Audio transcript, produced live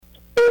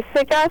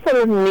ese caso,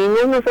 los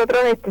niños nosotros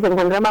se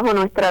encuentran bajo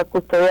nuestra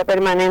custodia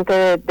permanente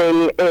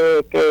desde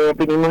que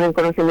vinimos en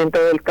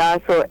conocimiento del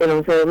caso el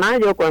 11 de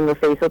mayo, cuando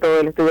se hizo todo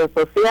el estudio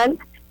social.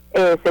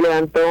 Se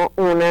levantó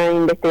una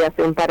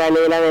investigación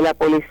paralela de la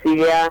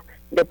policía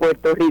de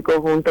Puerto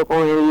Rico junto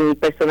con el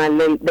personal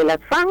del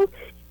ATFAN,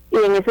 y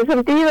en ese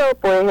sentido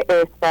pues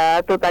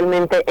está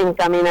totalmente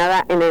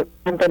encaminada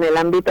tanto en el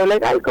ámbito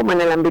legal como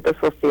en el ámbito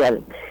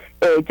social.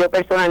 Yo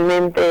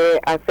personalmente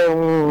hace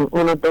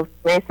unos 2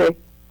 meses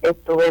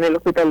estuve en el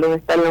hospital donde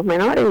están los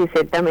menores y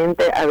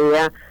ciertamente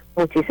había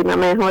muchísima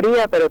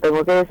mejoría, pero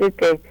tengo que decir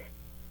que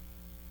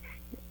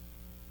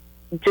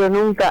yo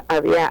nunca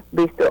había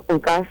visto un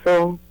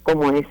caso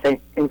como ese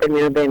en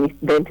términos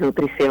de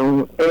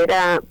nutrición.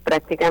 Era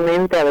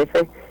prácticamente a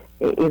veces,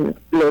 y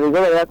lo digo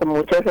verdad con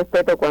mucho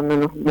respeto, cuando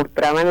nos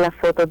mostraban las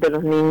fotos de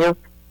los niños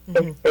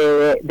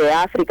de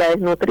África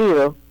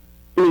desnutridos,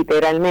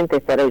 literalmente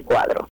ese era el cuadro.